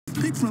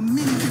picked from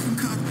many different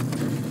colors.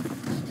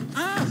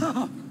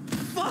 Oh,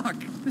 fuck!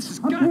 This has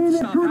got to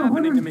stop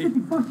happening to me.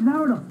 $150 an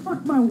hour to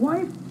fuck my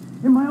wife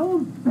in my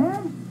own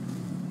bed?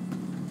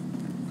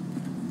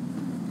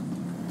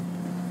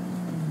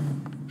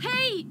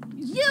 Hey,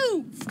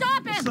 you!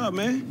 Stop it! What's up,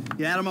 man?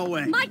 Get out of my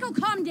way. Michael,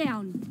 calm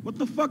down. What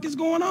the fuck is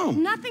going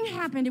on? Nothing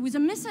happened. It was a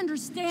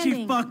misunderstanding.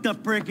 She fucked a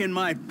brick in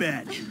my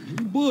bed. You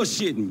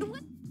bullshitting me.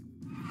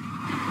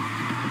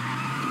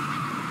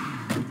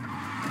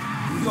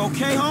 You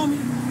okay, homie?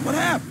 What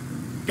happened?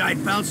 Guy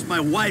bounced my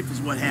wife is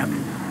what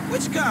happened.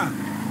 Which guy?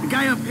 The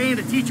guy I'm paying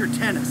to teach her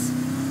tennis.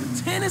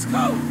 The tennis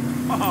coach?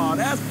 Oh,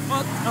 that's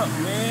fucked up,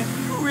 man.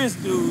 You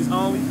rich dudes,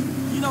 homie.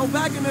 You know,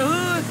 back in the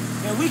hood,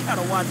 man, we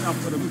gotta watch out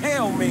for the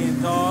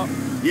mailman, dog.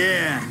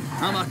 Yeah,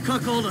 I'm a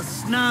cuckold, a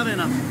snob,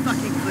 and a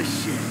fucking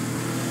cliche.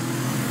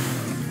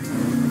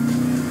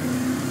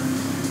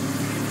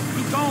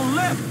 He gone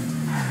left.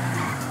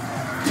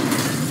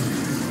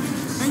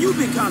 Man, you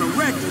been kind of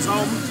reckless,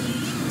 homie.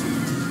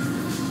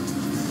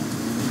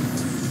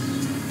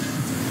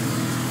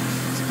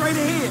 Straight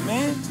ahead,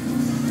 man.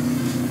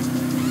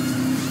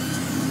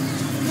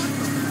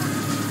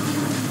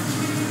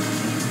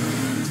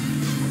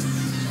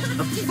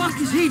 The fuck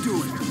is he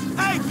doing?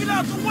 Hey, get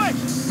out the way!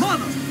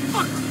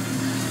 Motherfucker!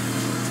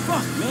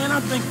 Fuck, man, I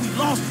think we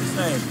lost his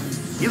ass.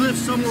 He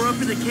lives somewhere up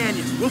in the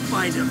canyon. We'll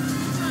find him.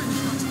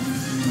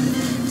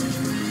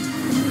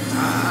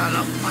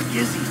 The fuck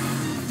is he?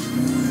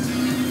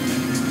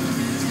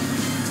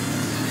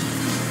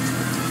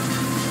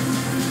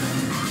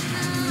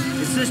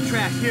 It's this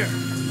track here.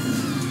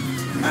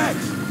 Hey,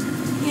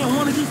 he in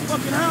one of these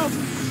fucking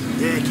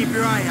houses. Yeah, keep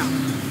your eye out.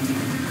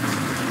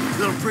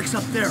 Little bricks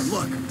up there,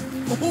 look.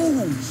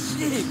 Oh,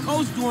 shit,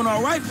 Coach doing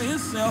all right for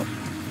himself.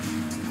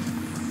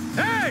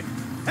 Hey,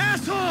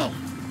 asshole!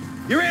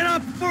 You ran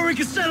off before we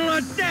could settle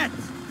our debts!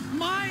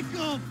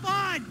 Michael,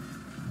 bud!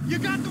 You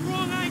got the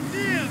wrong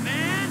idea,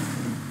 man!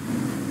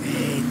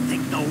 They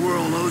think the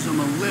world owes them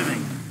a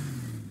living.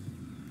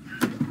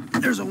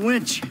 There's a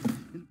winch.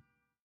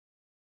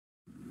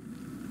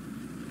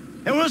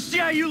 And we'll see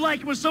how you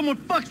like it when someone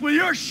fucks with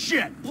your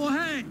shit! Well,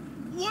 hey,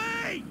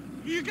 wait!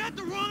 You got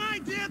the wrong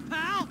idea,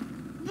 pal!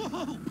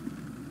 Whoa!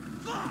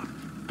 Fuck!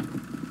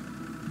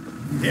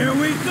 Here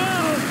we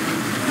go!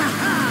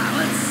 Ha-ha!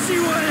 Let's see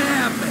what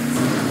happens!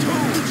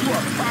 Dude, you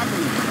are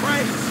probably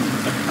crazy.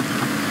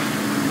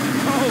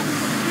 Oh,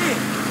 shit.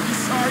 You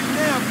sorry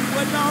now if you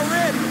wasn't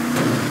already.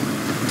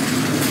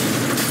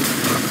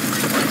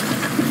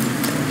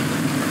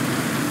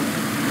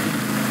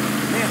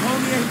 Man,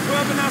 homie ain't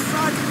clubbing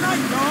outside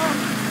tonight, dawg.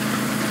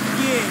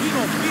 Yeah, he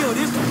gon' feel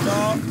this one,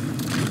 dawg.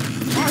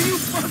 Are you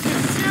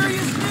fucking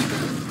serious, nigga?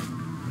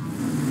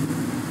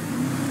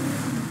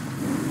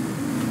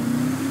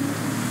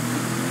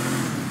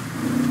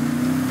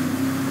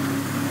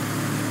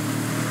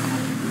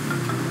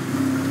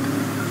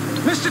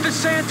 Mr.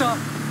 DeSanta,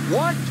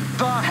 what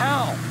the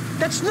hell?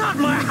 That's not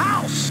my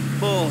house!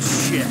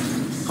 Bullshit.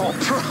 Oh,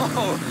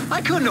 bro,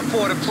 I couldn't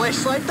afford a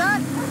place like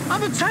that.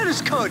 I'm a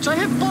tennis coach. I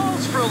hit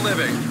balls for a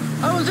living.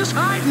 I was just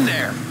hiding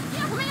there.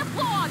 Give me a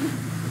phone!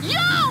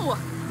 You!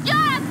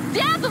 Yes,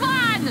 that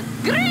one!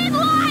 Green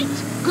light!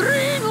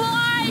 Green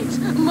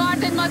light!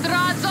 Martin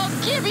Madrazo,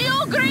 give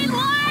you green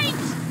light!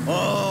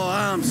 Oh,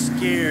 I'm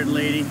scared,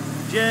 lady.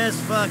 Just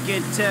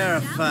fucking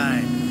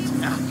terrified.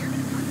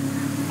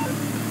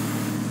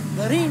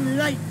 Green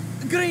light!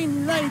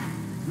 Green light!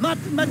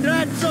 Martin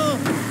Madrazo!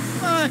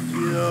 Fuck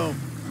you!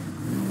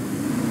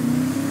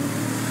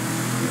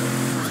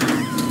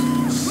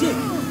 Shit,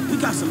 we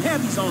got some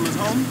heavies on us,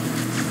 homie.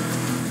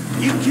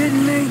 You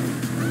kidding me?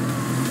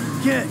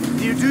 Kid, can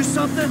you do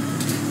something?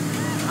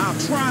 I'll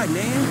try,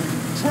 man.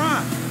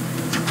 Try.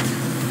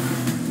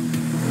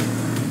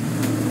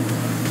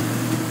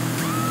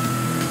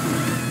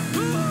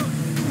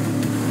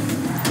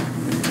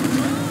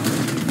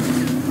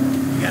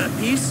 You got a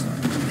piece?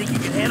 Think you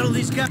can handle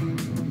these guys?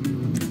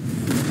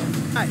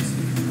 Nice.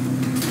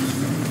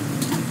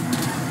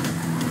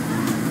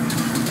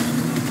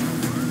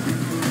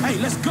 Hey,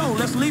 let's go.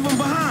 Let's leave them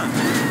behind.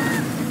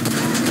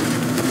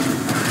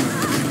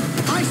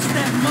 Ice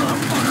that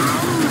motherfucker!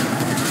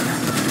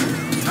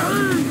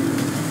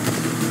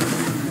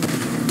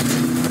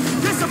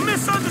 It's a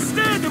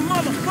misunderstanding,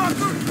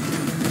 motherfucker.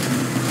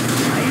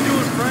 How you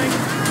doing, Frank?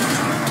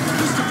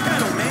 Push the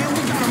pedal, man.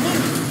 We gotta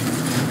move.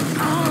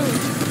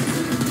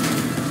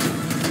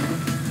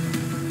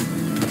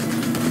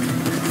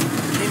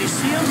 Can you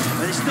see them?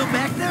 Are they still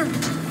back there?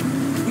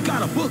 We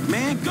got a book,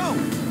 man. Go.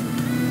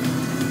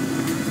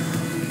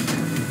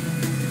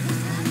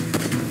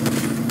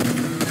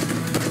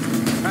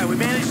 All right, we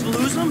managed to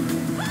lose them?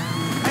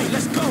 Hey,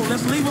 let's go.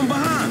 Let's leave them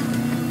behind.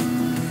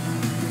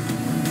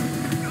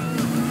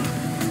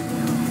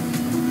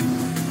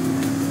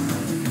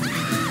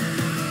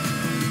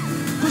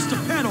 Push the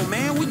pedal,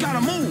 man. We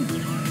gotta move.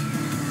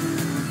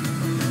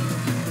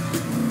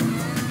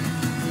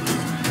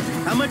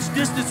 How much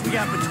distance we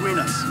got between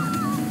us?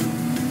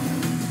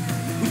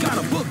 We got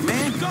a book,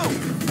 man. Go.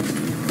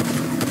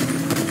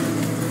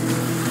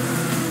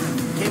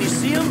 Can you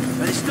see them?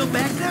 Are they still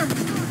back there?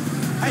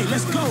 Hey,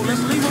 let's go.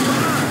 Let's leave them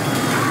behind.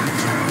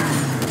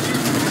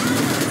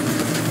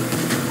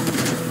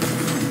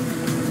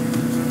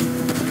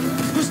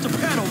 Push the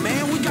pedal,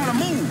 man. We gotta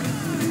move.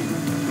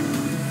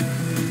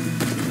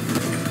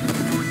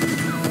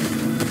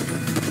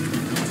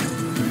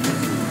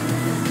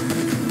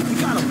 We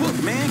got a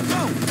book, man.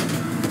 Go.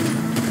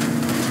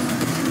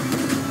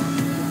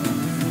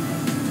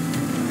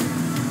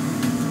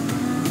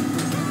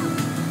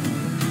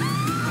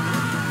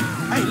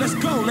 Hey, let's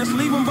go. Let's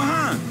leave them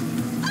behind.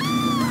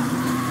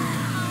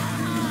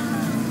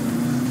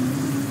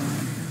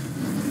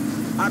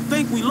 I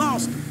think we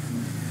lost him.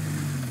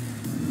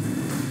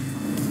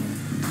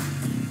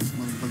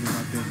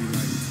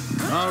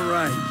 All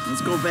right,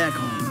 let's go back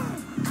home.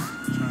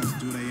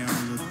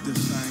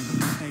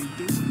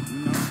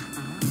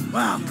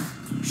 Wow,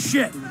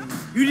 shit,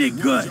 you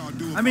did good.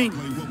 I mean,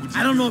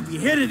 I don't know if you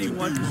hit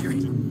anyone because your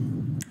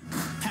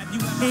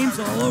name's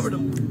all over the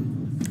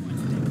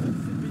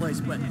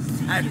place, but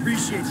I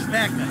appreciate your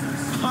backup.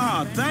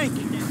 Ah, thank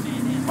you.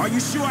 Are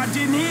you sure I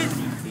didn't hit?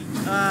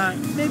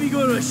 Maybe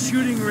go to a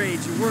shooting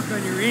range and work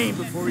on your aim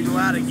before we go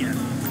out again.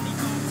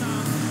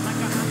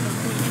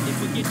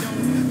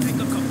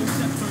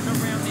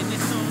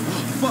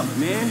 Oh, fuck,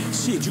 man.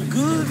 Shit, you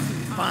good?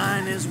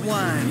 Fine as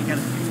wine. You got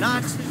a few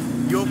knocks?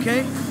 You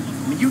okay?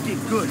 I mean, you did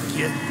good,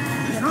 kid.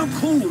 Man, I'm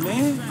cool,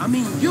 man. I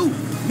mean, you,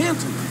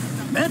 mentally.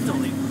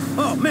 Mentally?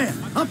 Oh, man,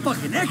 I'm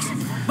fucking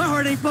excellent. My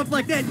heart ain't pumped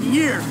like that in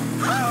years.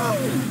 Oh,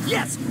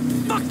 yes!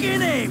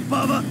 Fucking A,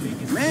 Bubba!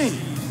 Man,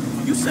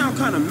 you sound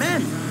kind of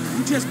manic.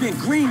 You just been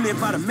greenlit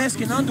by the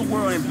Mexican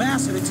underworld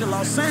ambassador to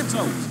Los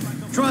Santos.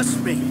 Trust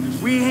me,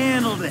 we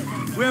handled it.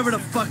 Whoever the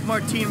fuck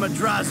Martin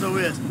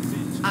Madrazo is,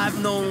 I've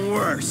known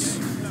worse.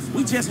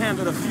 We just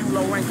handled a few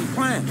low-ranking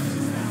crimes.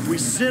 We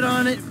sit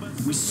on it,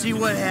 we see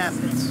what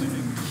happens.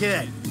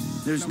 Kid,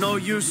 there's no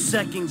use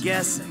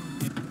second-guessing.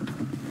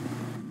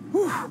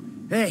 Whew.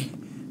 Hey,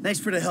 thanks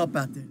for the help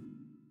out there.